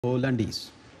لنډیز.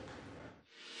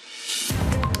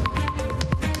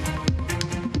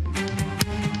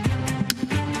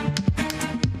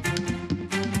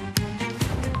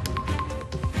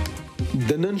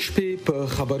 د نن شپې په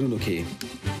خبرونو کې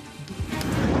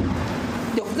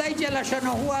د خدای جل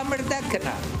شانه امر ده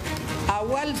کنه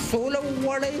اول سوله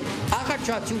وړي هغه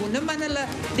چا چې ونه منله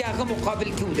د هغه مقابل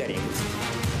کې ودرېد.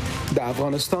 د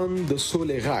افغانستان د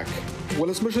سولې غږ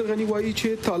ولسمشر غني وایي چې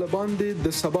طالبان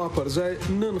د سبا پر ځای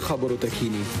نن خبرو ته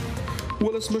کینی.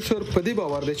 ولسمشر په دې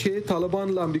باور دی چې طالبان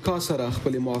له امریکا سره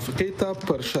خپل موافقې ته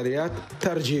پر شریعت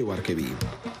ترجیح ورکوي.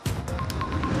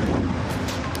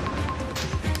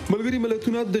 ملګري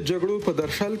ملتونه د جګړو په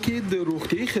درشل کې د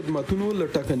روغتي خدماتو له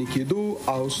ټکني کېدو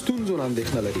او ستونزو نه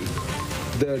اندېښنه لري.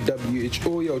 د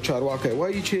WHO یو چارواکي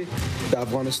وایي چې د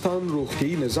افغانستان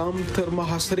روغتي نظام تر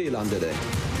محاصرې لاندې دی.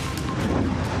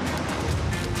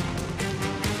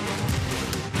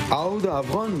 او د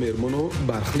افغان میرمنو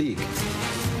برخلیک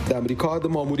د امریکا د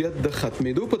ماموریت د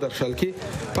ختمېدو په درشل کې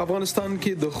په افغانستان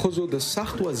کې د ښځو د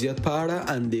سخت وضعیت په اړه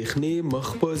اندېښنې مخ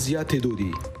په زیاتېدو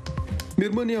دي.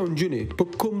 میرمنې او نجونې په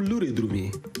کوم لوري درومي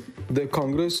د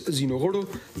کانګرس ځینو غړو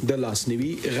د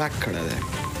لاسنیوي غږ کړی دی.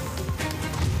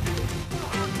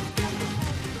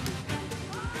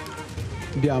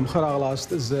 بیا هم ښه راغلاست.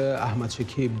 زه احمد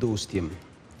شکیب دوست یم.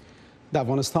 د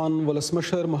افغانستان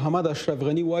ولسمشر محمد اشرف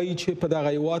غني وایي چې په دغه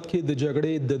هیواد کې د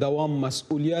جګړې د دوام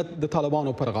مسؤلیت د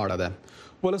طالبانو پر غاړه ده.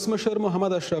 ولسمشر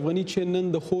محمد اشرف غني چې نن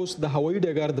د خوست د هوایي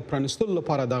ډګر د پرانیستلو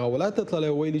لپاره دغه ولایت ته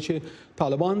تللی ویلي چې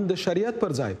طالبان د شریعت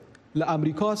پر ځای له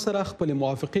امریکا سره خپل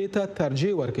موافقې ته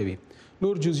ترجیح ورکوي.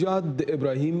 نور جزئیات د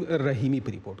ابراهیم رحیمي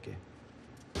په ریپورت کې.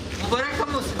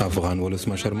 افغان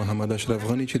ولسمشر محمد اشرف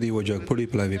غني چې د یوه جګپړي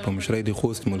پلاوي په مشرۍ د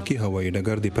خوست ملکي هوایي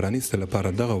ډګر د پرانیستلو لپاره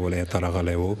دغه ولایت ته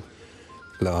راغلی و،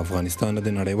 له افغانستان د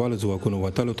نړیوالو ځواکونو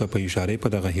وتلو ته په اشاره په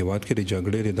دغه هیواد کې د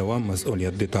جګړې د دوام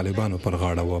مسؤلیت د طالبانو پر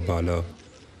غاړه وباله.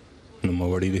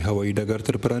 نوموړي د هوایي ډګر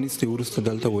تر پرانیستې وروسته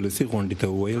دلته ولسي غونډې ته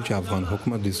وویل چې افغان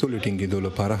حکومت د سولې ټینګېدو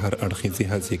لپاره هر اړخیزې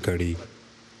هڅې کړي،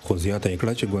 خو زیاته یې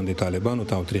کړه چې ګوندې طالبانو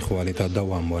تاوتریخوالي ته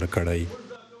دوام ورکړی.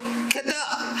 که دا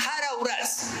هره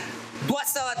ورځ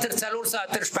 200 تر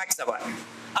 400 تر 600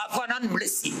 افغانان مړه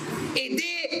سي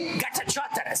دې ګټه چا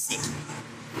ته رسېږي؟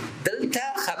 دلته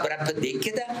خبره په دې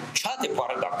کې ده چا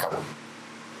دپاره دا کوو.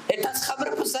 تاسو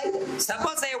خبره په ځای ده.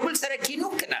 سبا زه یو بل سره کینو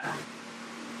که نه؟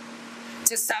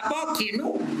 چې سبا کینو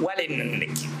ولې نن نه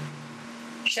کینو؟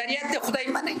 شریعت د خدای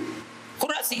منئ خو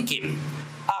راسې کینو.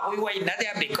 هغوی وایي نه د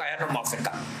امریکایانو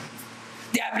موافقه،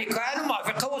 د امریکایانو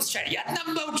موافقه اوس شریعت نه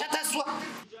هم اوچته سوه.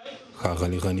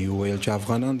 ښاغلي غني وویل چې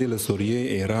افغانان دې له سوریې،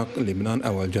 عراق، لبنان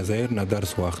او الجزایر نه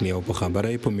درس واخلي او په خبره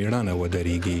یې په میړانه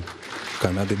ودرېږي،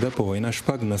 کنه د ده په وینا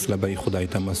 6 نسله به یې خدای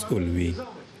ته مسؤل وي.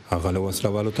 هغه له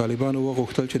وسلوالو طالبانو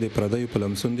وغوښتل چې د پردیو په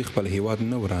لمسون د خپل هیواد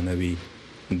نه ورانوي.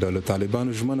 د له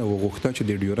طالبانو ژمنه وغوښته چې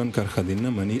د ډیورنډ کرښه دې نه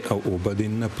مني او اوبه دې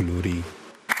نه پلوري.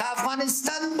 که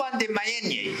افغانستان باندې مین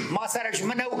یې ما سره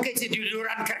ژمنه وکړئ چې د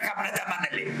ډیورنډ کرښه به نه ده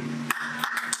منلې.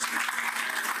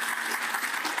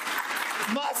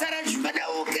 ما سره ژمنه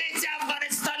وکړئ چې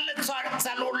افغانستان له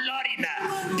 4 لارې نه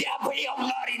بیا په یو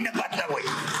لارې نه بدلوئ.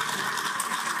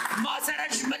 ما سره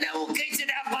ژمنه وکړئ چې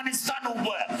د افغانستان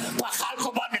اوبه په خلکو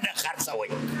باندې نه خرڅوئ.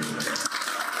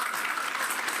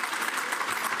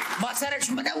 ما سره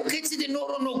ژمنه وکړئ چې د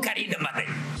نورو نوکري نه منئ.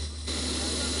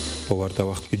 په ورته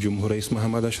وخت کې جمهور رئیس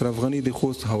محمد اشرف غني د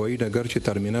خوست هوایي ډګر چې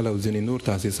ترمینل او ځینې نور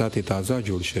تاسیسات تازه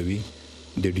جوړ شوي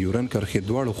د ډیورنډ کرښې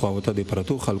دواړو خواو ته د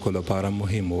پرتو خلکو لپاره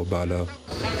مهم وباله.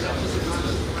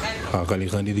 ښاغلي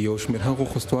غني د یو شمېر هغو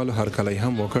خوستوالو هرکلی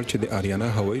هم وکړ چې د آریانا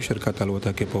هوایي شرکت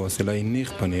الوتکې په وسیله یې نیغ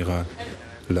په نیغه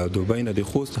له دوبۍ نه د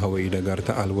خوست هوایي ډګر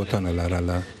ته الوتنه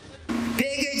لرله.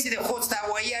 پوهېږئ چې د خوست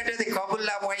هوایي اډه د کابل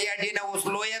له هوایي اډې نه اوس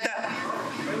لویه ده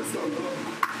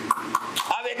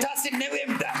او تاسې نوې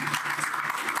هم ده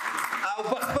او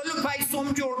په خپلو پیسو هم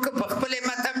جوړ کړه، په خپل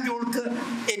همت هم جوړ کړه.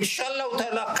 انشاءالله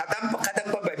تعالی قدم په قدم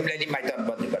په بینالمللي میدان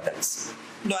باندې بدل شي.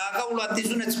 نو هغه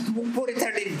وړاندیزونه چې موږ پورې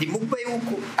تړلي دي موږ به یې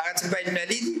وکړو، هغه چې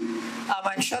بینالمللي دي.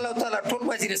 اما انشاءالله تعالی ټول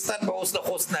وزیرستان به اوس د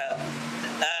خوست نه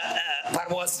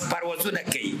پروازونه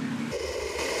کوي.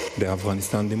 د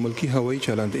افغانستان د ملکي هوایي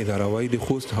چلند اداره وايي د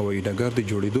خوست هوایي ډګر د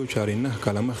جوړېدو چارې 9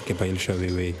 کاله مخکې پیل شوې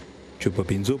وې چې په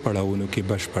 5 پړاوونو کې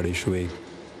بشپړې شوې.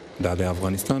 دا د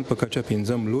افغانستان په کچه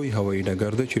 5م لوی هوایي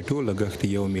ډګر ده چې ټول لګښت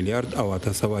 1 میلیارډ او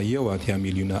 881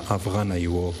 میلیونه افغانۍ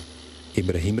و.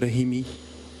 ابراهیم رحیمي،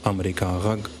 امریکا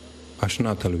غږ،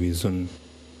 آشنا تلویزیون.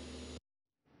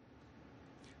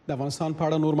 د افغانستان په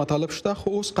اړه نور مطالب شته،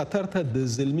 خو اوس قطر ته د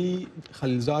زلمي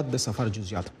خلیلزاد د سفر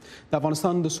جزئیات. د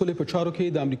افغانستان د سولې په چارو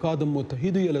کې د امریکا د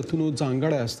متحدو ایالتونو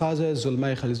ځانګړی استازی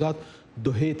زلمي خلیلزاد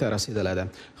دوحې ته رسیدلی ده.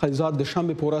 خلیلزاد د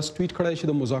شنبې په ورځ ټویټ کړی چې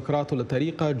د مذاکراتو له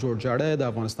طریقه جوړجاړی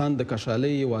د افغانستان د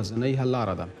کشالۍ یوازینۍ حل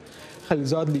لاره ده.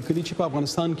 خلیلزاد لیکلي چې په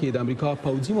افغانستان کې د امریکا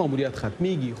پوځي ماموریت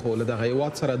ختمیږي، خو له دغه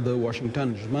هیواد سره د واشنګټن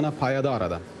ژمنه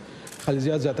پایداره ده.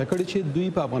 خلیلزاد زیاته کړې چې دوی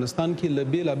په افغانستان کې له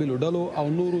بېلابېلو ډلو او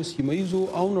نورو سیمه ییزو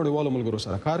او نړیوالو ملګرو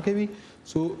سره کار کوي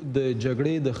څو د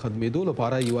جګړې د ختمېدو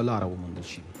لپاره یوه لاره وموندل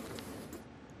شي.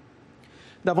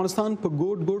 د افغانستان په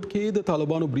ګوټ ګوټ کې د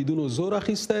طالبانو بریدونو زور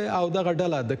اخیستی او دغه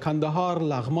ډله د کندهار،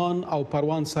 لغمان او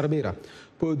پروان سربیره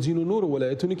په ځینو نورو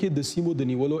ولایتونو کې د سیمو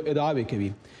د نیولو ادعاوې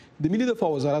کوي. د ملي دفاع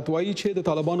وزارت وایي چې د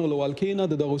طالبانو له ولکې نه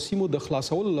د دغو سیمو د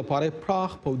خلاصولو لپاره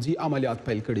پراخ پوځي عملیات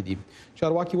پیل کړي دي.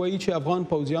 چارواکي وایي چې افغان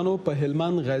پوځیانو په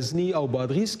هلمند، غزني او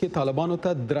بادغیس کې طالبانو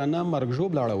ته درنه مرګ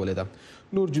ژوبله اړولې ده.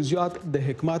 نور جزئیات د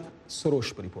حکمت سروش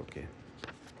په ریپورټ کې.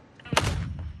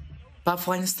 په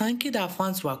افغانستان کې د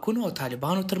افغان ځواکونو او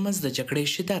طالبانو ترمنځ د جګړې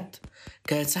شدت،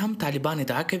 که څه هم طالبان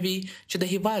ادعا کوي چې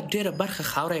د هیواد ډیره برخه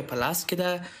خاوره یې په لاس کې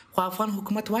ده، خو افغان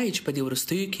حکومت وایي چې په دې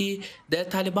وروستیو کې د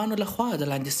طالبانو لخوا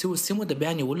د لاندې شویو سیمو د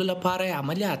بیا نیولو لپاره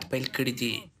عملیات پیل کړي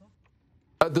دي.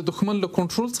 د دښمن له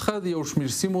کنټرول څخه د یو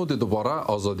شمېر سیمو د دوباره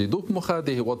ازادېدو په موخه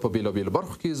د هیواد په بېلابېلو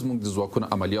برخو کې زموږ د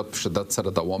ځواکونو عملیات په شدت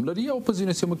سره دوام لري او په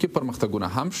ځینو سیمو کې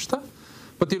پرمختګونه هم شته.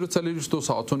 په تیرو 40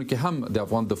 ساعتونو کې هم د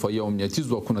افغان دفاعي او امنیتي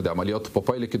ځواکونو د عملیاتو په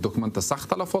پایله کې دښمن ته سخت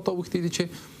تلفات اوښتي دي چې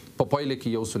په پایله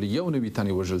کې 191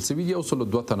 تنې وژل شوي دي،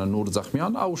 102 تنه نور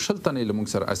زخمیان او 60 تنې له موږ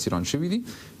سره اسیران شوي دي.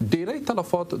 ډیری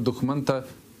تلفات دښمن ته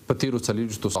په تیرو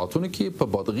 40 ساعتونو کې په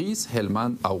بادغیس،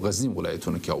 هلمند او غزني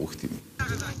ولایتونو کې اوښتي دي.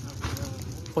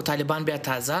 خو طالبان بیا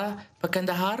تازه په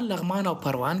کندهار، لغمان او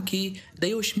پروان کې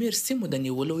د یو شمېر سیمو د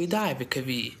نیولو ادعاوې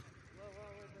کوي.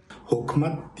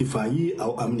 حکومت دفاعي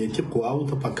او امنیتي قواو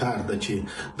ته پکار ده چې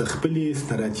د خپلې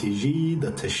ستراتیژي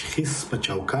د تشخیص په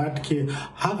چوکاټ کې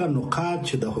هغه نقاط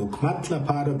چې د حکومت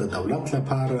لپاره، د دولت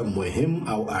لپاره مهم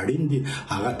او اړین دي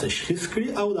هغه تشخیص کړي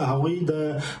او د هغوی د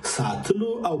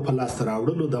ساتلو او په لاسته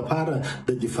راوړلو لپاره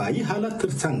د دفاعي حالت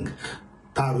ترڅنګ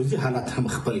تعرضي حالت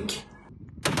هم خپل کړي.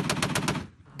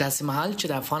 داسې مهال چې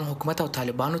د افغان حکومت او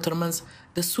طالبانو ترمنځ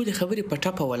د سولې خبرې په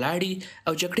ټپه ولاړې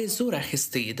او جګړې زور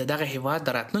اخیستی، د دغه هیواد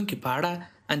د راتلونکي په اړه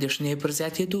اندېښنې پر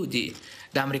زیاتېدو دي.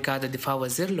 د امریکا د دفاع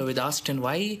وزیر لوید آسټن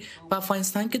وایي په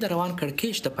افغانستان کې د روان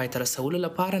کړکېچ د پای ته رسولو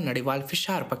لپاره نړیوال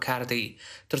فشار پکار دی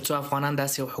ترڅو افغانان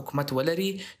داسې یو حکومت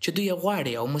ولري چې دوی یې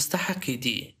غواړي او مستحق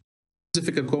دي. زه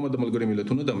فکر کوم د ملګرو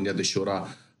ملتونو د امنیت شورا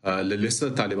للیسته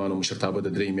طالبانو مشرتابه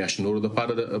د 3 میاشتې نورو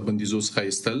لپاره د بندیزو څخه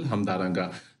ایستل، همدارنګه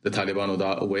د طالبانو دا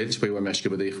ویل چې په یوه میاشت کې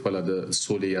به د خپل د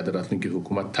سولې یا د راتلونکي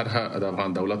حکومت طرحه د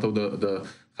افغان دولت او د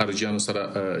خارجيانو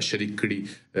سره شریک کړي.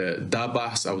 دا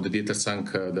بحث او د دې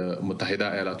ترڅنګ د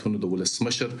متحده ایالاتونو د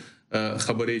ولسمشر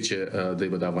خبرې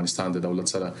چې د افغانستان د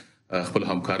دولت سره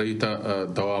خپل همکاري ته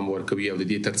دوام ورکوي او د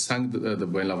دې ترڅنګ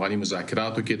د بین الافغاني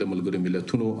مذاکراتو کې د ملګرو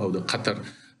ملتونو او د قطر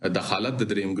د حالت د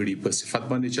درېمګړي په صفت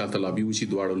باندې چې طلبي و چې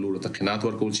دواړو لورو ته قناعت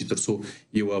ورکول شي ترڅو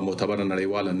یو معتبر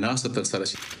نړیواله ناسته ترسره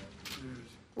شي.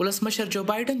 ولسمشر جو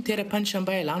بایدن تیر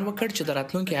پنځشنبه اعلان وکړ چې د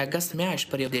راتلونکي اگست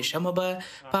میاشت پر 1 به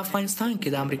په افغانستان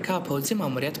کې د امریکا پوځي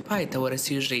ماموریت پای ته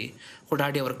ورسیږي، خو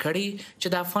ډاډ ورکړی چې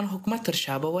د افغان حکومت تر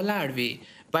شا به ولاړ وي.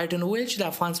 بایدن ویل چې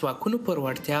د افغان ځواکونو پر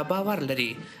وړتیا باور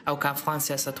لري او که افغان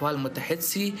سیاستوال متحد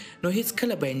سي نو هیڅ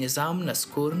کله به نظام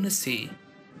نسکور نسی.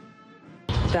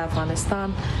 د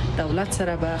افغانستان دولت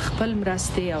سره به خپل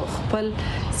مرستې او خپل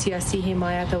سیاسي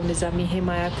حمایت او نظامی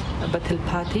حمایت به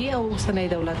تلپاتې او اوسنی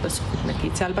دولت به سقوط نه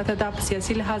کړي. البته دا په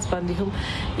سیاسي لحاظ باندې هم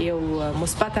یو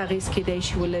مثبت اغیز کېدای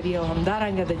شي ولري او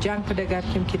همدارنګه د جنگ په ډګر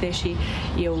کې هم کېدای شي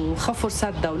یو ښه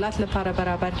فرصت دولت لپاره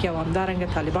برابر کړي او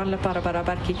همدارنګه طالبان لپاره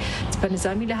برابر کړي چې په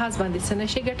نظامی لحاظ باندې څه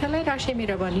نشي ګټلی، راشي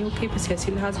مهرباني وکړي په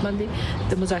سیاسي لحاظ باندې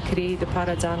د مذاکرې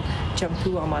لپاره ځان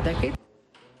چمتو آماده کړي.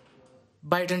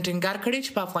 بایدن ټینګار کړی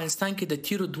چې په افغانستان کې د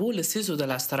تیرو 2 لسیزو د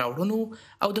لاسته راوړنو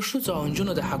او د ښځو او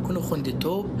نجونو د حقونو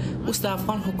خوندیتوب اوس د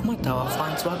افغان حکومت او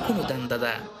افغان ځواکونو دنده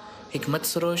ده. حکمت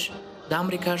سروش، د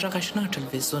امریکا غږ آشنا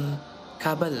تلویزیون،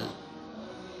 کابل.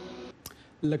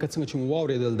 لکه څنګه چې مو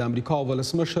واورېدل، د امریکا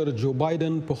ولسمشر جو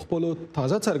بایدن په خپلو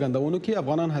تازه څرګندونو کې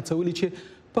افغانان هڅولي چې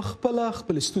په خپل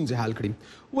ستونزې حل کړي.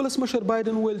 ولسمشر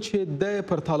بایدن ویل چې د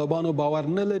پر طالبانو باور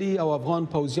نه لري او افغان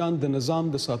پوځیان د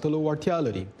نظام د ساتلو وړتیا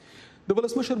لري. د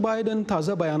ولسمشر بایدن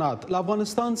تازه بیانات له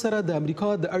افغانستان سره د امریکا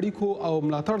د اړیکو او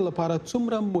ملاتړ لپاره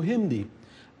څومره مهم دي.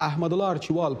 احمد الله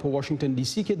ارچیوال په واشنگټن ډي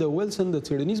سي کې د ویلسن د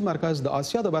څېړنیز مرکز د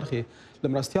آسیا د برخې له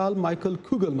مرستیال مایکل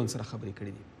کوګلمن سره خبرې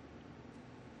کړې دي.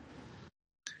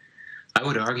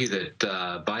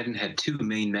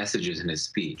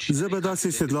 زه به داسې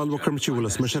استدلال وکړم چې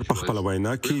ولسمشر په خپل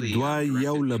وینا کې دوه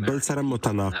یو له بل سره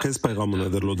متناقض پیغامونه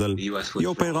درلودل.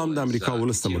 یو پیغام د امریکا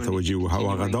ولس ته متوجه و،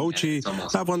 هغه دا و چې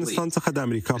د افغانستان څخه د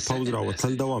امریکا پوځ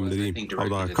راوتل دوام لري او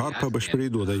دا کار په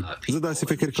بشپړېدو دی. زه داسې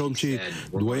فکر کوم چې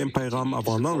دویم پیغام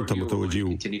افغانانو ته متوجه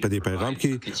و. په دې پیغام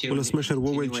کې ولسمشر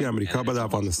وویل چې امریکا به د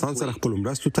افغانستان سره خپل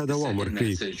مرستو ته دوام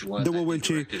ورکړي. دا وویل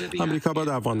چې امریکا به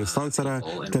د افغانستان سره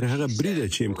تر هغه بریده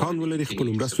چې امکان ولري خپل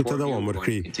مرستو ته دوام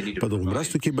ورکړي. په دغه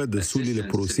مرستو کې به د سولې له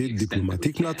پروسې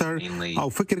ډیپلوماټیک ملاتړ او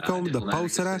فکر کوم د پوځ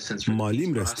سره مالی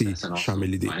مرستې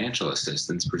شامل دي.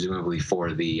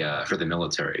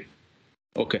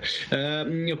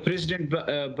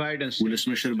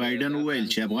 ولسمشر بایدن وویل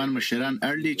چې افغان مشران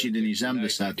اړ دي چې د نظام د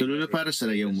ساتلو لپاره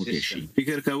سره یو موټی شي.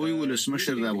 فکر کوي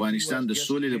ولسمشر د افغانستان د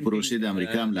سولې د پروسې د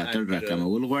امریکا ملاتړ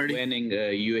راکمول غواړي.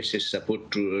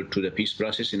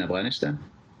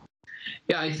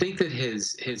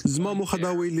 زما موخه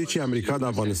دا ویلي چې امریکا د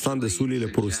افغانستان د سولې له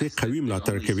پروسې قوي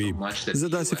ملاتړ کوي. زه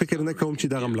داسې فکر نه کوم چې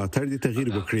دغه ملاتړ د تغییر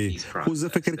وکړي، خو زه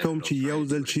فکر کوم چې یو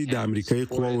ځل چې د امریکایي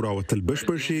قواو راوتل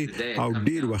بشپړ شي او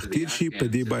ډیر وخت تیر شي، په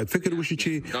دې باید فکر وشي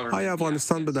چې آیا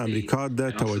افغانستان به د امریکا د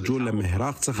توجه له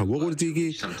محراق څخه وغورځيږي.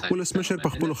 ولسمشر په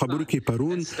خپل خبرو کې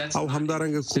پرون او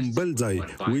همدارنګه کوم بل ځای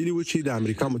ویلي و چې د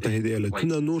امریکا متحده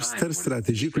ایالاتونو نور ستر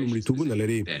ستراتیژیک لومړیتوبونه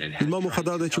لري. زما موخه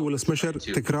دا ده چې ولسمشر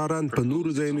تکرارا په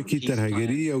نورو ځایونو کې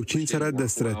ترهګري او چین سره د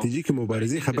ستراتیژیک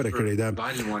مبارزې خبره کړې ده.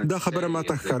 دا خبره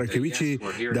ماته ښکاره کوي چې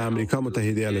د امریکا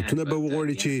متحده ایالاتونو به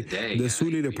وغواړي چې د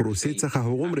سولې له پروسې څخه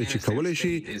هغومره چې کولای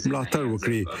شي ملاتړ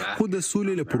وکړي، خو د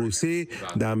سولې له پروسې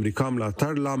د امریکا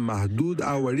ملاتړ لا محدود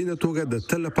او اړینه توګه د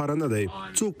تل لپاره نه دی.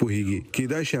 څوک پوهیږي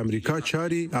کېدای شي امریکا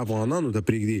چاري افغانانو ته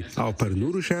پرېږدي او پر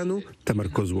نورو شیانو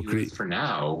تمرکز وکړي.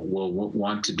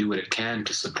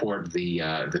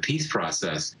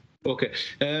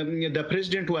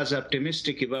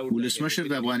 ولسمشر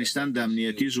د افغانستان د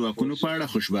امنیتي ځواکونو په اړه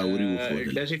خوشباوري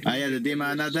وښودل. آیا د دې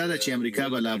معنی دا ده چې امریکا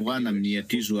به له افغان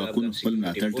امنیتي ځواکونو خپل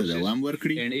ملاتړ ته دوام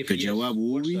ورکړي؟ که جواب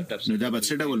ووي نو دا به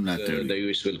څه ډول ملاتړ؟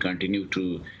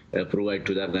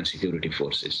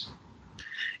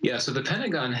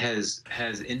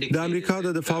 د امریکا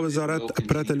د دفاع وزارت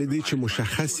پرته لدی چې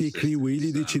مشخصي کړی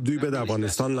ویلي دي چې دوی به د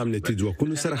افغانستان امنیتي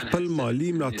ځواکونو سره خپل مالی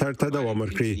ملاتړ ته دوام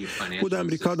ورکړي. خو د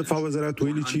امریکا د دفاع وزارت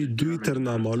ویلي چې دوی تر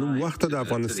نامعلوم وخت د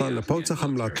افغانستان له پوځ څخه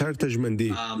ملاتړ ته ژمن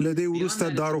دي. لدی ورسته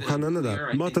دا روښانه نه ده.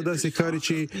 ماته داسې ښکاري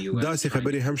چې داسې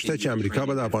خبرې هم شته چې امریکا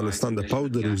به د افغانستان د پوځ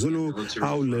د روزلو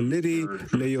او لری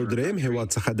له یو دریم هیواد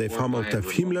څخه د افهام او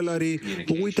تفهیم لاري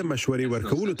هغوی ته مشورې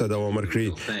ورکولو ته دوام ورکړي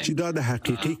چې دا د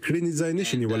حقیقي کړنې ځای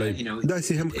نشي نیولای.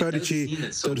 داسې هم ښکاري چې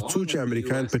ترڅو چې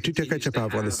امریکایان په ټیټه کچه په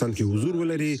افغانستان کې حضور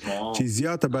ولري چې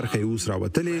زیاته برخه یې اوس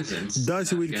راوتلې،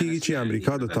 داسې ویل کېږي چې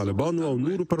امریکا د طالبانو او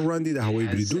نورو پر وړاندې د هوایي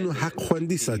بریدونو حق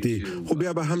خوندي ساتي. خو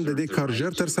بیا به هم د دې کار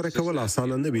ژر تر سره کول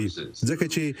اسانه نه وي، ځکه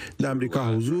چې د امریکا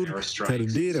حضور تر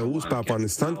ډیره اوس په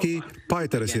افغانستان کې پای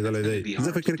ته رسیدلی دی. زه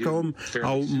فکر کوم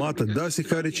او ماته داسې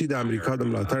ښکاري چې د امریکا د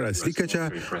ملاتړ اصلي کچه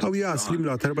او یا اصلي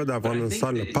ملاتړ به د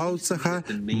افغانستان له پوځ څخه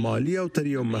مالی او تر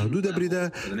یو محدوده بریده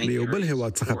له یو بل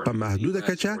هیواد څخه په محدوده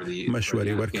کچه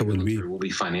مشورې ورکول وي.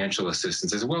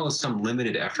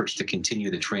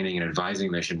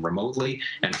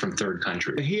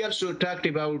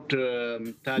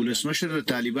 ولسمشر د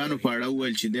طالبانو په اړه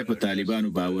وویل چې د په طالبانو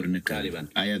باور نه کوي.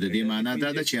 آیا د دې معنی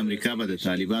دا ده چې امریکا به د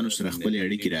طالبانو سره خپل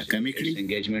اړیکې راکمې کړي؟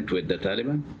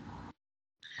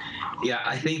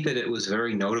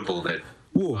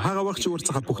 هغه وخت چې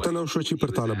ورڅخه پوښتنه وشوه چې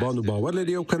پر طالبانو باور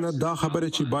لري او کنه، دا خبره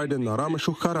چې بایدن نارامه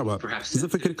شو ښکاره وه. زه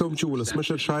فکر کوم چې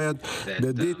ولسمشر شاید د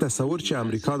دې تصور چې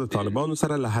امریکا د طالبانو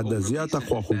سره له حده زیاته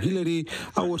خواخوږي لري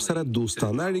او ورسره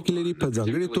دوستانه اړیکې لري، په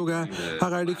ځانګړې توګه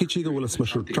هغه اړیکې چې د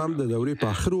ولسمشر ټرمپ د دورې په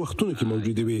آخرو وختونو کې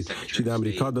موجودې وي چې د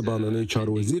امریکا د بهرنیو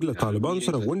چارو وزیر له طالبانو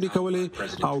سره غونډې کولې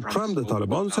او ټرمپ د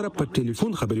طالبانو سره په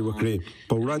ټلیفون خبرې وکړې.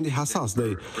 په وړاندې حساس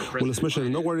دی. ولسمشر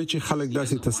نه غواړي چې خلک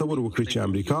داسې تصور وکړي چې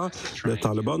امریکا د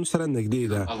طالبانو سره نږدې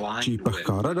ده، چې په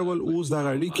ښکاره ډول اوس دغه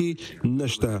اړیکې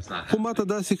نشته. خو ماته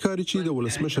داسې ښکاري چې د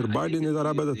ولسمشر بایدن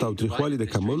اداره به د تاوتریخوالي د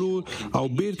کمولو او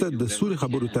بیرته د سولې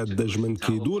خبرو ته د ژمن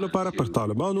کېدو لپاره پر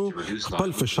طالبانو خپل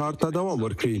فشار ته دوام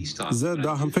ورکړي. زه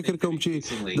دا هم فکر کوم چې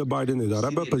د بایدن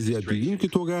اداره به په زیاتېدونکې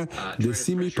توګه د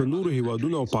سیمې په نورو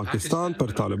هیوادونو او پاکستان پر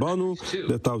طالبانو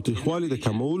د تاوتریخوالي د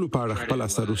کمولو په اړه خپل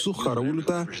اثر رسوخ کارولو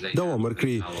ته دوام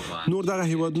ورکړي. نور دغه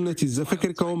هیوادونه چې زه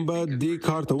فکر کوم به دې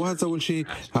کار ته وهڅول شي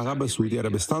چې هغه به سعودي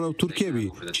عربستان او ترکیه وي.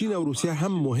 چین او روسیه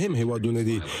هم مهم هیوادونه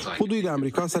دي، خو دوی د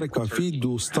امریکا سره کافي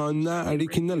دوستانه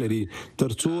اړیکې نه لري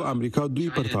ترڅو امریکا دوی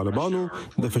پر طالبانو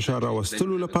د فشار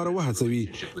راوستلو لپاره وهڅوي.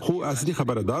 خو اصلي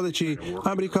خبره دا ده چې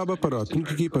امریکا به پر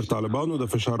راتلونکي کې پر طالبانو د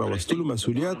فشار راوستلو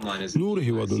مسؤلیت نور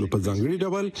هیوادونو په ځانګړي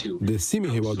ډول د سیمې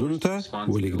هیوادونو ته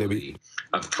ولېږدوي.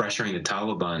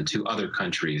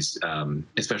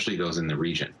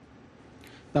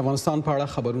 د افغانستان په اړه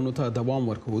خبرونو ته دوام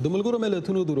ورکوو. د ملګرو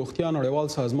ملتونو د روغتیا نړیوال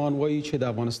سازمان وایي چې د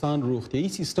افغانستان روغتیايي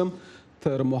سیستم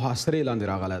تر محاصرې لاندې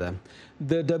راغلی ده.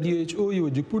 د دبلیو ایچ او یو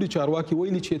جګپوړي چارواکي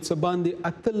ویلي چې څه باندې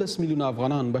 18 میلیونه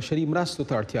افغانان بشري مرستو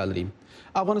ته اړتیا لري.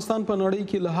 افغانستان په نړۍ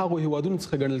کې له هغو هیوادونو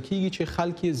څخه ګڼل کیږي چې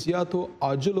خلک یې زیاتو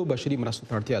عاجلو بشري مرستو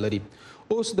ته اړتیا لري.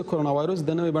 اوس د کرونا وایرس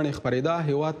د نوې بڼې خپرېدا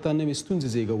هیواد ته نوې ستونزې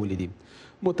زیږولې دي.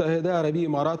 متحده عربي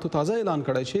اماراتو تازه اعلان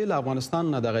کړی چې له افغانستان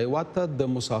نه دغه هیواد ته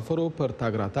د مسافرو پر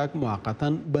تګ راتګ موقتا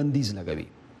بندیز لګوي.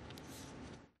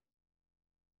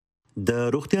 د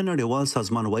روغتیا نړیوال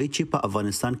سازمان وایي چې په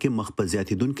افغانستان کې مخ په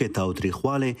زیاتېدونکي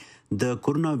تاوتریخوالی د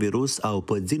کرونا ویروس او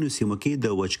په ځینو سیمو کې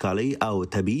د وچکالۍ او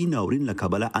طبیعي ناورین له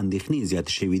کبله اندېښنې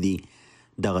زیاتې شوي دي.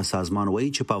 دغه سازمان وایي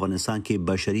چې په افغانستان کې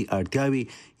بشري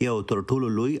اړتیاوې یو تر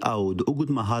ټولو لوی او د اوږد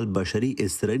مهال بشري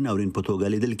اضطراري ناورین په توګه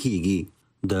لیدل کیږي.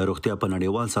 د روغتیا په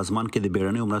نړیوال سازمان کې د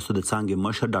بیړنیو مرستو د څانګې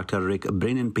مشر ډاکټر ریک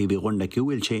برینن په یوې غونډه کې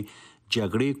ویل چې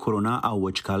جګړې، کرونا او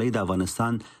وچکالۍ د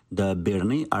افغانستان د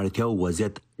بیړنۍ اړتیاو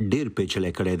وضعیت ډېر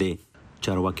پیچلی کړی دی.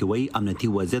 چارواکي وایي امنیتي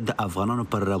وضعیت د افغانانو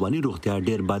پر رواني روغتیا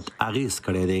ډېر بد اغېز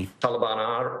کړی دی.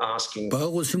 په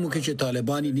هغو سیمو کې چې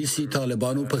طالبان یې نیسي،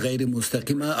 طالبانو په غیر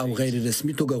مستقیمه او غیر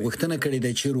رسمي توګه غوښتنه کړې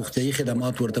ده چې روغتیايي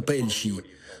خدمات ورته پیل شي.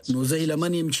 نو زه هیله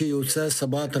یم چې یو څه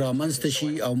ثبات رامنځته شي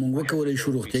او موږ وکولی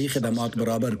شو روغتیايي خدمات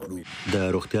برابر کړو. د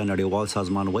روغتیا نړیوال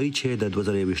سازمان وایي چې د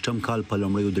 2023 کال په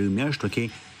لومړیو 3 میاشتو کې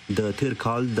د تیر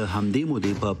کال د همدې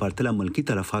مودې په پرتله ملکی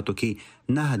تلفاتو کې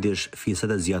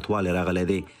 9% زیاتوالی راغلی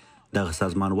دی. دغه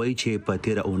سازمان وایي چې په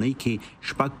تیره اونۍ کې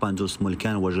 50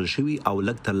 ملکیان وژل شوي او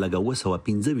لږ تر لږه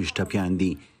 215 ټپیان دي.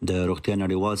 د روغتیا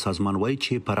نړیوال سازمان وایي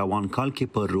چې په روان کال کې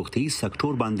په روغتیايي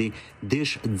سکتور باندې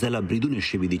 10 ځله بریدونه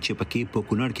شوي دي چې پکې په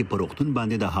کونړ کې په روغتون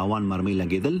باندې د هاوان مرمۍ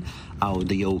لګېدل او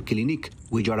د یو کلینیک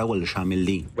ویجاړول شامل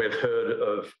دي.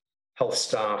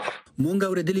 مونږ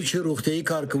اوریدلی چې روغتیايي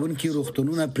کارکونکي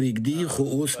روغتونونه پرېږدي، خو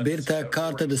اوس بیرته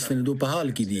کار ته د ستنېدو په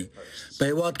حال کې دي. په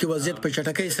هیواد کې وضعیت په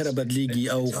چټکۍ سره بدلیږي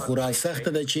او خورا سخته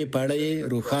ده چې په اړه یې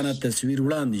روښانه تصویر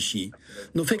وړاندې شي.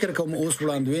 نو فکر کوم اوس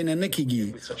وړاندوینه نه کیږي،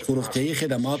 خو روغتیايي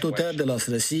خدماتو ته د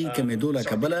لاسرسي کمېدو له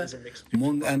کبله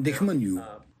مونږ اندېښمن یو.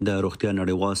 د روغتیا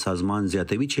نړیوال سازمان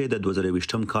زیاتوي چې د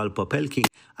 2023 کال په پیل کې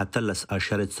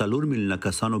 18.4 میلیونه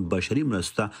کسانو بشري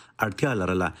مرستو ته اړتیا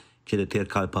لرله چې د تیر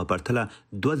کال په پرتله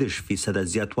 22%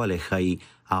 زیاتوالی ښایي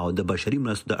او د بشري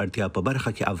مرستو د اړتیا په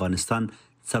برخه کې افغانستان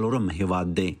څلورم هیواد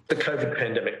دی.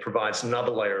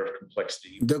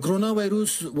 د کرونا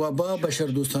وایروس وبا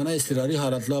بشردوستانه اضطراري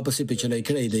حالت لا پسې پیچلی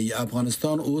کړی دی.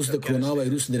 افغانستان اوس د کرونا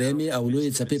وایروس درېیمې او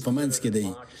لویې څپې په منځ کې دی.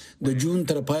 د جون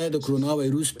تر پایه د کرونا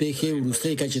وایروس پیښې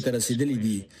وروستۍ کچې ته رسیدلې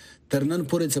دي. تر نن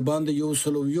پورې څه باندې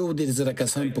 101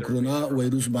 کسان په کرونا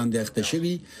وایروس باندې اخته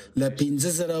شوي، له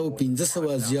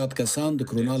 15,500 زیات کسان د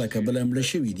کرونا له کبله مړه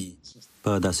شوي دي.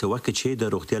 په داسې وخت کې چې د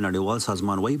روغتیا نړیوال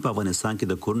سازمان وایي په افغانستان کې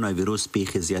د کرونا وایروس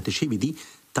پیښې زیاتې شوي دي،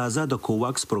 تازه د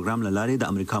کوواکس پروګرام له لارې د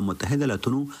امریکا متحده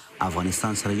ایالاتونو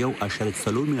افغانستان سره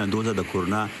 1.4 میلیونه دوزه د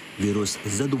کرونا وایروس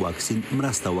ضد واکسین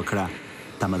مرسته وکړه.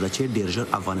 تمه ده چې ډېر ژر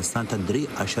افغانستان ته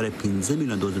 3.15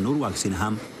 میلیونه دوزه نور واکسین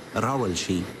هم راوړل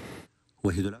شي.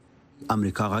 وحید الله،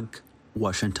 امریکا غږ،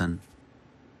 واشنگټن.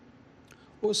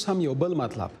 اوس هم یو بل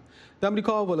مطلب. د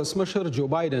امریکا ولسمشر جو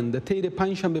بایدن د تیرې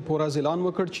پنجشنبې په ورځ اعلان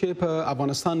وکړ چې په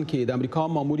افغانستان کې د امریکا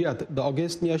ماموریت د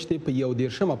اګست میاشتې په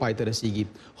 11 پای ته رسیږي.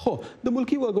 خو د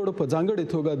ملکی وګړو په ځانګړې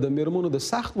توګه د میرمنو د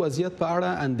سخت وضعیت په اړه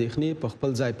اندېښنې په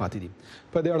خپل ځای پاتې دي.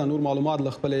 په دې اړه نور معلومات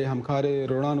له خپلې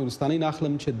همکارې روڼا نورستانۍ نه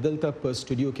اخلم چې دلته په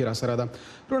سټوډیو کې راسره ده.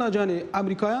 روڼا جانې،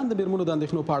 امریکایان د میرمنو د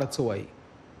اندېښنو په اړه څه وایي؟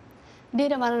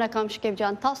 ډیره مننه کوم شکیب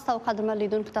جان. تاسو ته او قدرمن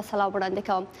لیدونکو ته سلام وړاندې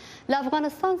کوم. له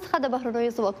افغانستان څخه د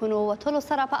بهرنیو ځواکونو وتلو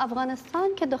سره په افغانستان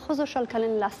کې د ښځو 20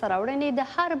 کلنې لاسته راوړنې د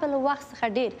هر بل وخت څخه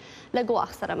ډیر له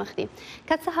ګواښ سره مخ دي.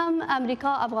 که څه هم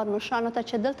امریکا افغان مشرانو ته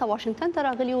چې دلته واشنګټن ته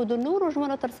راغلي وو د نورو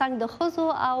ژمنو ترڅنګ د ښځو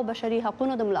او بشري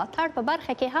حقونو د ملاتړ په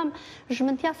برخه کې هم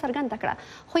ژمنتیا څرګنده کړه،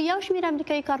 خو یو شمېر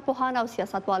امریکایي کارپوهان او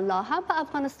سیاستوال لا هم په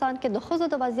افغانستان کې د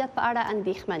ښځو د وضعیت په اړه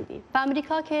اندېښمن دي. په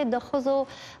امریکا کې د ښځو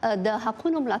د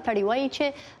حقونو ملاتړي وایي وایي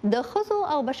چې د ښځو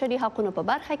او بشري حقونو په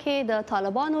برخه کې د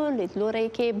طالبانو لیدلوری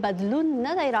کې بدلون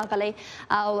نه دی راغلی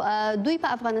او دوی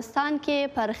په افغانستان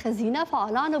کې پر ښځینه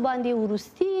فعالانو باندې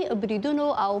وروستي بریدونو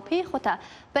او پیښو ته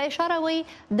په اشاره وایي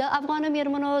د افغانو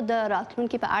میرمنو د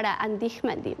راتلونکي په اړه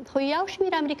اندېښمن دي. خو یو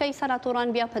شمېر امریکایي سناتوران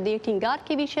بیا په دې ټینګار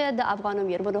کوي چې د افغانو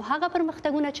میرمنو هغه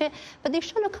پرمختګونه چې په دې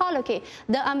 100 کالو کې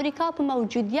د امریکا په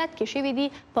موجودیت کې شوي دي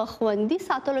په خوندي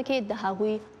ساتلو کې د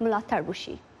هغوی ملاتړ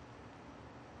وشي.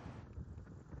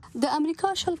 د امریکا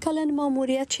 100 کلن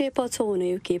ماموریت چې په څو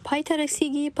اونیو کې پای ته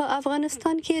رسیږي په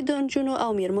افغانستان کې د نجونو او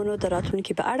میرمنو د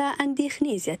راتلونکي په اړه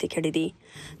اندېښنې زیاتې کړې دي.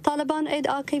 طالبان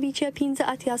ادعا کوي چې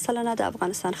 85 سلنه د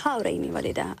افغانستان خاوره یې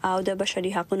نیولې ده او د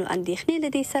بشري حقونو اندېښنې له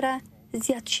دې سره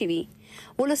زیات شوي.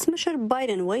 ولسمشر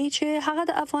بایدن وایي چې هغه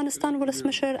د افغانستان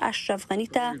ولسمشر اشرف غني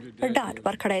ته ډاډ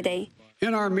ورکړی دی.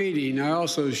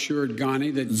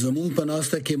 زموږ په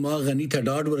ناسته کې ما غني ته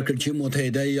ډاډ ورکړ چې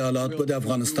متحده ایالات به د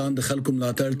افغانستان د خلکو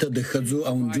ملاتړ ته د ښځو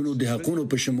او نجونو د حقوقو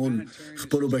په شمول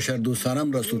خپل بشردوستانه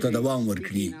مرستو ته دوام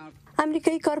ورکړي.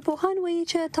 امریکایي کارپوهان وایي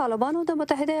چې طالبانو د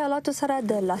متحده ایالاتو سره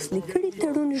د لاسلیک کړي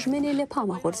تړون ژمنې له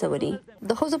پامه غورځولي.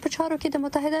 د ښځو په چارو کې د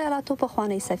متحده ایالاتو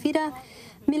پخوانۍ سفیره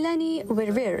میلانی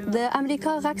ویرویر د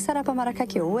امریکا غږ سره په مرکه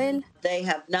کې وویل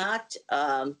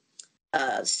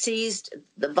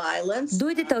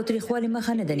دوی د تاوتریخوالي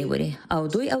مخه نه نیولې او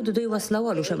دوی د دوی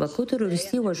وسلوالو شبکو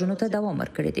تروریستي وژنو ته دوام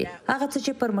ورکړی دی. هغه څه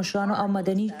چې پر مشرانو او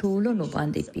مدني ټولنو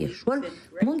باندې پیښ شول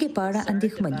موږ په اړه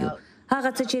اندېښمن یو.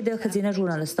 هغه څه چې د ښځینه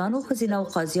ژورنالستانو، ښځینه او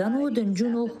قاضیانو، د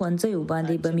نجونو ښوونځیو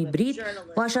باندې بمي برید،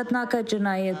 وحشتناکه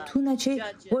جنایتونه چې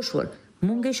وشول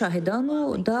موږ شاهدانو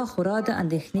دا خورا د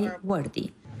اندېښنې وړ دي.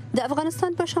 د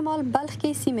افغانستان په شمال بلخ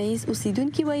کې سیمه‌ایز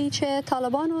اوسیدونکي وایي چې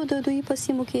طالبانو د دوی په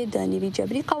سیمو کې د نوي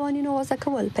جبري قوانینو وضع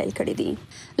کول پیل کړي دي.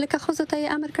 لکه ښځو ته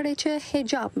یې امر کړی چې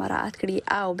حجاب مراعات کړي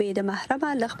او بې د محرمه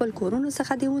له خپل کورونو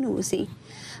څخه دې ونه وځي.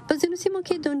 په ځینو سیمو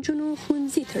کې د نجونو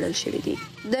ښوونځي تړل شوي دي.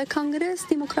 د کانګرس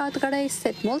دیموکرات غړی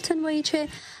سیت مولټن وایي چې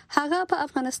هغه په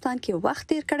افغانستان کې وخت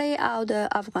تیر کړی او د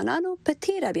افغانانو په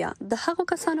تیره بیا د هغو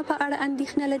کسانو په اړه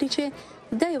اندېښنه لري چې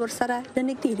دی ورسره له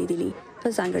نږدې لیدلي، په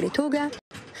ځانګړې توګه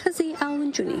ښځې او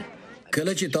نجونې.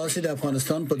 کله چې تاسو د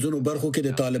افغانستان په ځینو برخو کې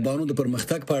د طالبانو د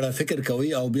پرمختګ په اړه فکر کوئ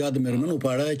او بیا د میرمنو په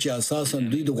اړه چې اساساً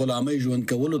دوی د غلامۍ ژوند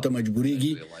کولو ته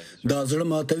مجبورېږي دا زړه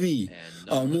ماتوي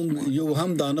او موږ یو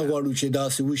هم دا نه غواړو چې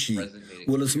داسې وشي.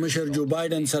 ولسمشر جو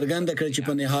بایدن څرګنده کړ چې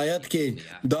په نهایت کې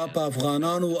دا په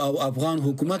افغانانو او افغان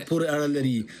حکومت پورې اړه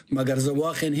لري، مګر زه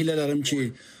واقعا هیله لرم چې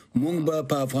موږ به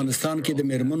په افغانستان کې د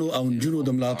میرمنو او نجونو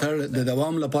د ملاتړ د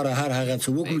دوام لپاره هر هغه څه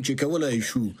وکړو چې کولای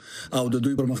شو او د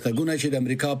دوی پرمختګونه چې د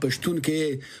امریکا په شتون کې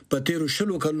په تیرو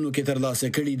 100 کلونو کې ترلاسه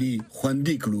کړي دي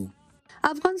خوندي کړو.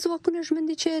 افغان ځواکونه ژمن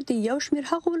دي چې د یو شمېر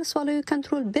هغو ولسوالیو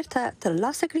کنټرول بیرته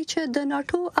ترلاسه کړي چې د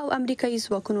ناټو او امریکایي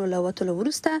ځواکونو له وتلو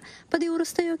وروسته په دې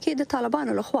وروستیو کې د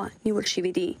طالبانو لخوا نیول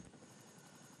شوي دي.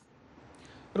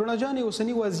 رونا جانې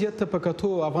اوسني وضعیت ته په کتو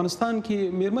افغانستان کې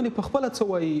میرمنې په خپله څه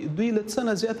وایي؟ دوی له څه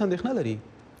نه زیات اندېښنه لري؟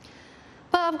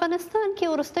 په افغانستان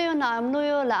کې وروستیو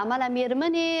ناامنیو له امله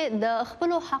میرمنې د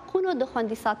خپلو حقونو د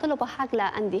خوندي ساتلو په هکله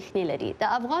اندېښنې لري.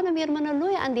 د افغانو میرمنو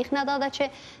لویه اندېښنه دا ده چې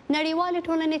نړیوالې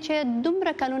ټولنې چې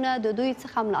دومره کلونه د دوی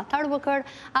څخه ملاتړ وکړ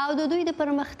او د دوی د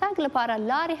پرمختګ لپاره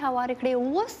لارې هوارې کړې،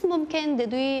 اوس ممکن د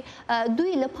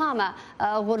دوی له پامه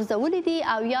غورځولي دي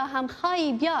او یا هم ښایي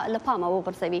بیا له پامه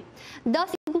وغورځوي.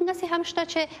 داسې ګونګسې هم شته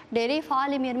چې ډېرې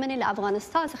فعالې میرمنې له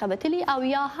افغانستان څخه وتلي او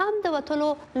یا هم د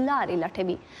وتلو لارې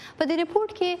لټوي. په دې ریپورټ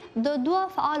کې د دوه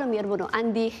فعالو میرمنو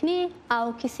اندېښنې او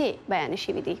کیسې بیان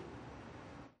شوي دي.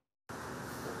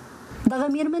 دغه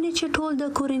میرمنې چې ټول د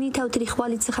کورني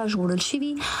تاوتریخوالي څخه ژغورل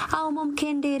شوي او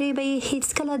ممکن ډېرې به یې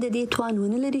هیڅکله د دې توان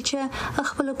ونه لري چې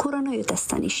خپلو کورنیو ته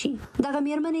ستنې شي. دغه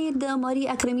میرمنې د ماري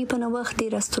اکرمي په نوښت د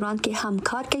رستورانت کې هم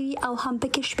کار کوي او هم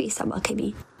پکې شپې سبا کوي.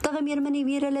 دغه میرمنې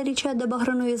ویره لري چې د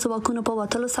بهرنیو ځواکونو په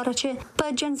وتلو سره چې په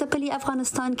جنګ ځپلي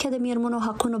افغانستان کې د میرمنو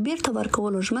حقونو بیرته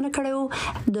ورکولو ژمنه کړې وه،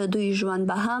 د دوی ژوند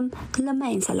به هم له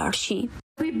منځه لاړ شي.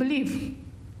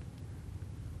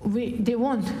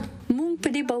 مونږ په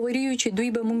دې باور یو چې دوی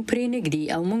به مونږ پرې نږدي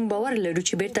او مونږ باور لرو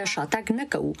چې بیرته شاتګ نه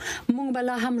کوو. مونږ به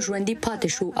لا هم ژوندي پاتې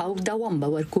شو او دوام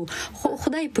به ورکو. خو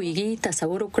خدای پوهیږي،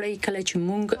 تصور وکړئ کله چې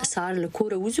مونږ سهار له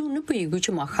کوره وځو نه پوهیږو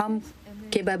چې ماښام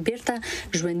کې به بیرته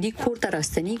ژوندي کور ته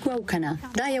راستنیږو او کنه.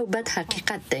 دا یو بد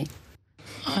حقیقت دی.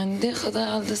 د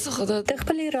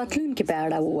خپل راتلونکي په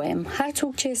اړه ووایم. هر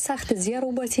څوک چې سخت زیار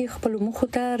وباسي خپل موخو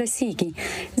ته رسیږي.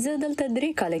 زه دلته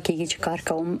 3 کاله کېږي چې کار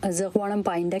کوم. زه غواړم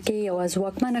په آینده کې یو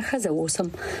ځواکمنه ښځه اوسم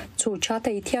څو چاته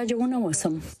احتیاج ونه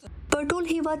وسم. په په ټول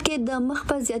هیواد کې د مخ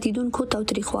په زیاتیدونکو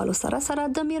تاوتریخوالو سره سره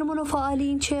د میرمنو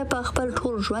فعالین چې په خپل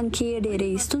ټول ژوند کې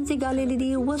ډېرې ستونزې ګاللې دي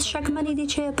اوس شکمنې دي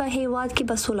چې په هیواد کې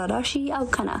به سوله راشي او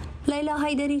کنه. لیلا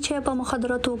حیدري چې په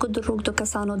مخدره توکو د روږدو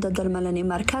کسانو د درملنې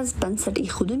مرکز بنسټ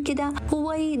ایښودونکې ده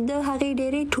وایي د هغې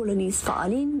ډېرې ټولنیز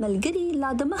فعالین ملګري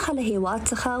لا د مخه له هیواد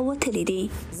څخه وتلي دي.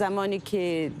 زمانی که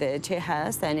چې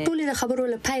هست ټولې د خبرو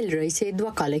له پیل راهیسې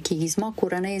 2 کاله کېږي زما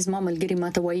کورنۍ زما ملګري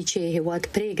ماته وایي چې هیواد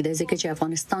پرېږده ځکه چې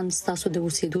افغانستان ستاسو د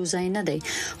اوسېدو ځای نه دی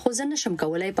خو زه نشم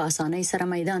کولی په اسانۍ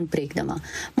سره میدان پرېږدم.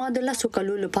 ما د 10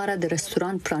 کالو لپاره د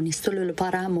رستورانت پرانیستلو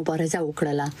لپاره مبارزه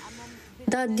وکړله.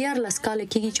 دا 14 کاله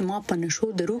کېږي چې ما په نشو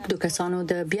د روږدو کسانو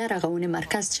د بیا رغونې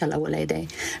مرکز چلولی دی.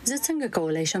 زه څنګه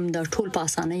کولی شم دا ټول په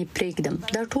اسانۍ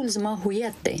پرېږدم؟ دا ټول زما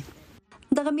هویت دی.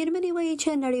 دغه میرمنې وایي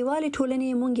چې نړیوالې ټولنې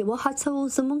موږ وهڅوو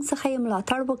زموږ څخه یې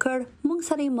ملاتړ وکړ موږ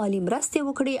سره یې مالي مرستې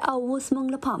وکړې او اوس موږ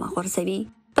له پامه غورځوي.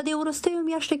 په دې وروستیو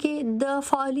میاشتو کې د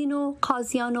فعالینو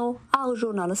قاضیانو او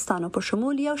ژورنالستانو په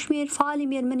شمول یو شمېر فعالې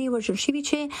میرمنې وژل شوي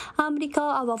چې امریکا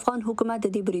او افغان حکومت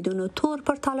د دې بریدونو تور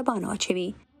پر طالبانو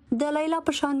اچوي. د لیلا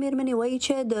په شان میرمنې وایي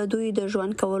چې د دوی د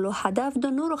ژوند کولو هدف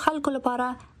د نورو خلکو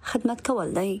لپاره خدمت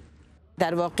کول دی.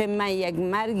 در واقع من یک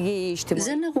مرگ اجتماعي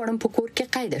زه نه غواړم په کور کې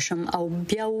قید شم او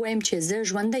بیا وایم چې زه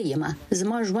ژوندی یم.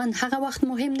 زما ژوند هغه وخت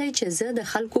مهم دی چې زه د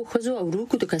خلکو ښځو او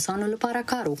روږدو کسانو لپاره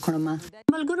کار وکړم.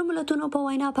 ملګرو ملتونو په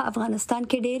وینا په افغانستان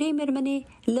کې ډېرې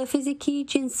میرمنې له فزیکي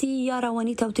جنسي یا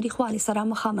رواني تاوتریخوالي سره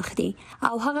مخامخ دي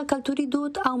او هغه کلتوري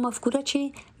دود او مفکوره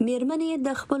چې میرمنې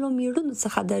د خپلو میړونو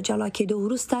څخه د جلا کېدو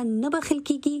وروسته نه بخښل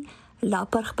کېږي لا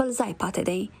پر خپل ځای پاتې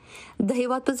دی. د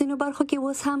هیواد په ځینو برخو کې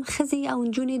اوس هم ښځې او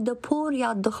نجونې د پور یا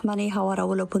دښمنۍ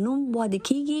هوارولو په نوم واده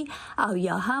کېږي او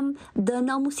یا هم د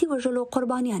ناموسي وژلو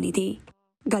قربانیانې دي.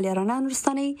 ګالیا رڼا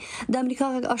نورستانۍ د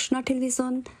امریکا غږ آشنا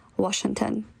تلویزیون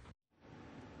واشنگټن.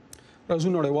 راځو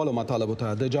نړیوالو مطالبو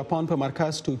ته. د جاپان په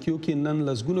مرکز ټوکیو کې نن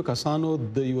لسګونو کسانو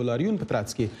د یو لاریون په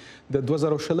ترڅ کې د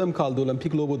 2020 کال د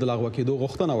اولمپیک لوبو د لغوه کېدو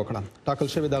غوښتنه وکړه.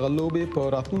 ټاکل شوې دغه لوبې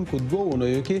په راتلونکو 2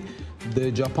 اونیو کې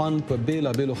د جاپان په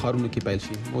بیلابیلو ښارونو کې پیل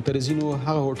شي. معترضینو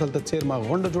هغه هوټل ته څیرمه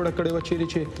غونډه جوړه کړې وه چیرې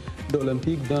چې د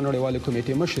اولمپیک د نړیوالې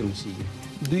کمیټې مشر اوسیږي.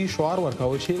 دوی شعار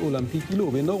ورکاوه چې اولمپیکي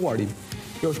لوبې نه غواړي.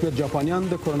 یو شمېر جاپانیان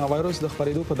د کرونا وایرس د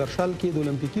خپرېدو په درشل کې د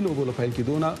اولمپیکي لوبو له پیل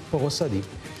کېدو نه په غوسه دي.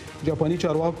 جاپاني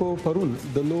چارواکو پرون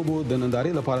د لوبو د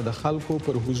نندارې لپاره د خلکو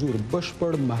پر حضور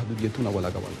بشپړ محدودیتونه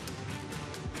ولګول.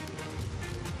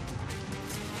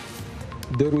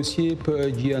 د روسیې په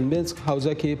جیانبینسک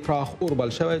حوزه کې پراخ اور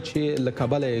بل شوی چې له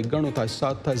کبله یې ګڼو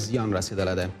تاسیساتو ته زیان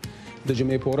رسېدلی دی. د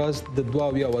جمعې په ورځ د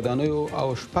 22 ودانیو او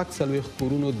 46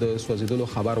 کورونو د سوځېدلو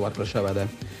خبر ورکړل شوی دی.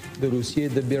 د روسیې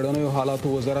د بیړنیو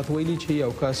حالاتو وزارت ویلي چې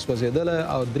یو کس سوځېدلی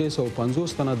او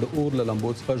 350 تنه د اور له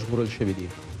لمبو څخه ژغورل شوي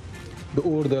دي. د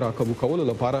اور د راکبو کولو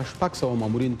لپاره 600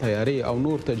 مامورین تیارې او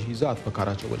نور تجهیزات په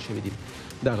کار اچول شوي دي.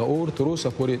 دغه اور تر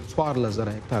اوسه پورې 14,000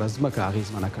 هکتاره ځمکه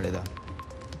اغېزمنه کړې ده.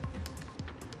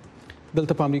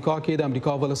 دلته په امریکا کې د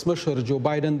امریکا ولسمشر جو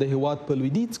بایدن د هیواد په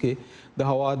لویدیځ کې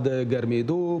د هوا د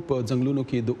ګرمېدو په ځنګلونو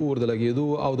کې د اور د لګېدو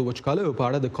او د وچکالیو په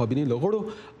اړه د کابینې له غړو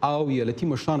او ایالتي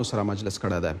مشرانو سره مجلس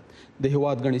کړی دی. د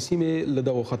هیواد ګڼې سیمې له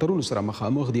دغو خطرونو سره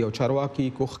مخامخ دي او چارواکي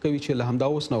کوښښ کوي چې له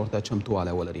همدا اوس نه ورته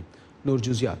چمتووالی ولري. نور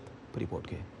جزئیات په ریپورټ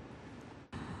کې.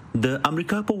 د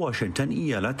امریکا په واشنگټن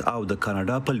ایالت او د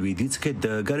کاناډا په لویدیځ کې د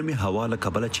ګرمې هوا له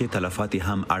کبله چې تلفات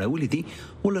هم اړولې دي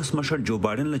ولسمشر جو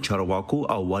بایدن له چارواکو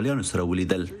او والیانو سره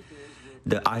ولیدل.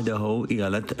 د آیداهو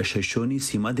ایالت ششونی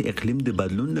سیمه د اقلیم د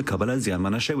بدلون له کبله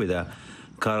زیانمنه شوې ده.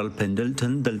 کارل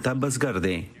پندلټن دلته بزګر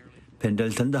دی.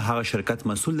 پندلټن د هغه شرکت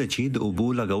مسؤل دی چې د اوبو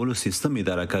لګولو سیستم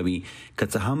اداره کوي. که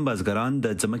څه هم بزګران د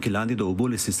ځمکې لاندې د اوبو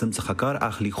له سیستم څخه کار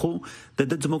اخلي خو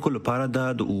د ځمکو لپاره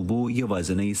د اوبو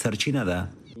یوازینۍ سرچینه ده.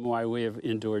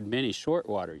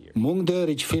 موږ د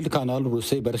ریچفیلډ کانال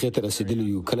روسي برخې ته رسیدلی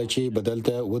یو کله چې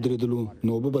بدلته ودرېدلو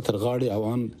نو به تر غاړې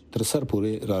اوان تر سر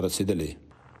پورې را رسیدلې.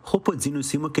 خو په ځینو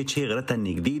سیمو کې چې غره ته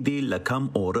نږدې دي لکم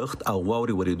اورښت او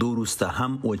واورې ورېدو وروسته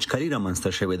هم وچکالي رامنځته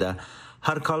شوې ده.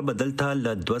 هر کال به دلته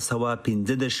له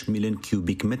 215 میلیون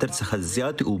کیوبیک متر څخه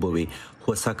زیات اوبه وي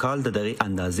خو سږکال د دغې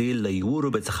اندازې له 1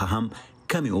 روبه څخه هم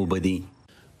کمې اوبه دي.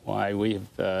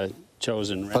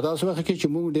 په داسې وخت کې چې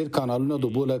موږ ډېر کانالونه د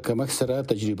اوبو له کمښت سره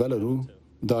تجربه لرو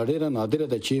دا ډېره نادره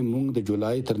ده چې موږ د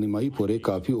جولای تر نیمایي پورې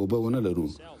کافي اوبه ونه لرو.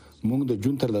 موږ د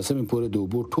جون تر 10 پورې د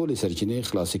اوبو ټولې سرچینې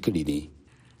خلاصې کړې دي.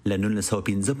 له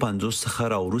 1955 څخه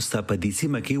راوروسته په دې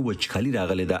سیمه کې وچکالي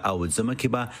راغلې ده او ځمکې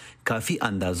به کافي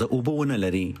اندازه اوبه ونه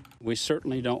لري.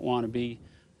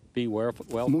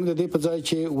 موږ د دې په ځای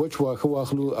چې وچ واښه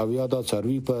واخلو او یا دا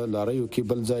څاروي په لاریو کې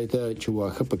بل ځای ته چې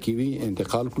واښه پکې وي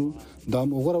انتقال کړو دا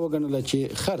موږ غوره وګڼله چې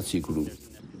خرڅ یې کړو.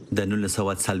 د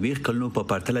 1940 کلونو په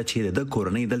پرتله چې د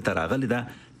کورنۍ دلته راغلې ده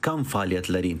کم فعالیت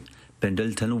لري.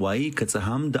 پندلټن وایي که څه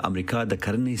هم د امریکا د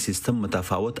کرنې سیستم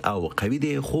متفاوت او قوي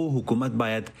دی، خو حکومت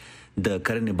باید د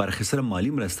کرنې برخې سره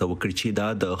مالی مرسته وکړي چې دا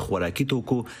د خوراکي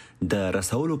توکو د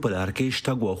رسولو په لار کې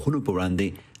شته ګواښونو په وړاندې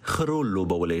ښه رول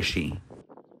لوبولی شي.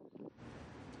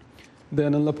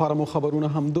 د نن لپاره مو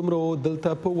خبرونه همدومره.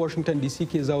 دلته په واشنګټن ډي سي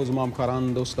کې زه او زما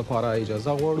همکاران د اوس لپاره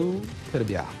اجازه غواړو. تر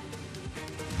بیا.